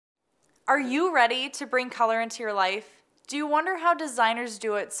Are you ready to bring color into your life? Do you wonder how designers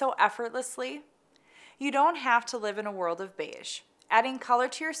do it so effortlessly? You don't have to live in a world of beige. Adding color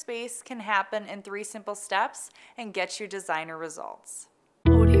to your space can happen in 3 simple steps and get you designer results.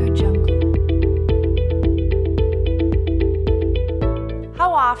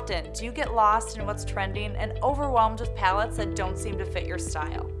 How often do you get lost in what's trending and overwhelmed with palettes that don't seem to fit your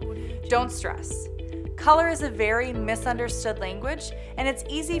style? Don't stress. Color is a very misunderstood language, and it's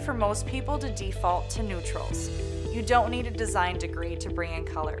easy for most people to default to neutrals. You don't need a design degree to bring in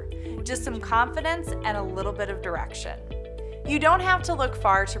color, just some confidence and a little bit of direction. You don't have to look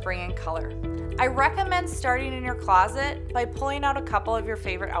far to bring in color. I recommend starting in your closet by pulling out a couple of your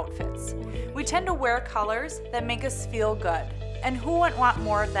favorite outfits. We tend to wear colors that make us feel good, and who wouldn't want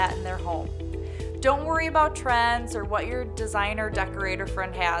more of that in their home? Don't worry about trends or what your designer decorator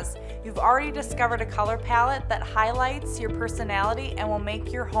friend has. You've already discovered a color palette that highlights your personality and will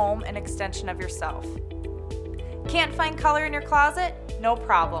make your home an extension of yourself. Can't find color in your closet? No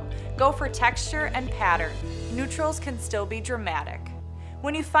problem. Go for texture and pattern. Neutrals can still be dramatic.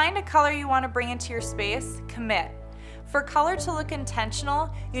 When you find a color you want to bring into your space, commit. For color to look intentional,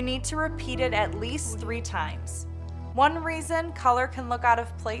 you need to repeat it at least 3 times. One reason color can look out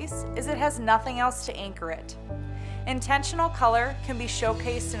of place is it has nothing else to anchor it. Intentional color can be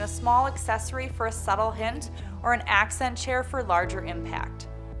showcased in a small accessory for a subtle hint or an accent chair for larger impact.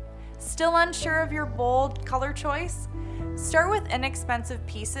 Still unsure of your bold color choice? Start with inexpensive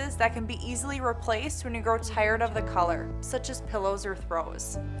pieces that can be easily replaced when you grow tired of the color, such as pillows or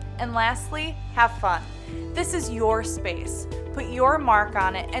throws. And lastly, have fun. This is your space. Put your mark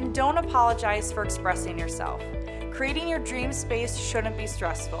on it and don't apologize for expressing yourself. Creating your dream space shouldn't be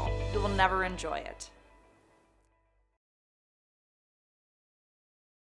stressful. You will never enjoy it.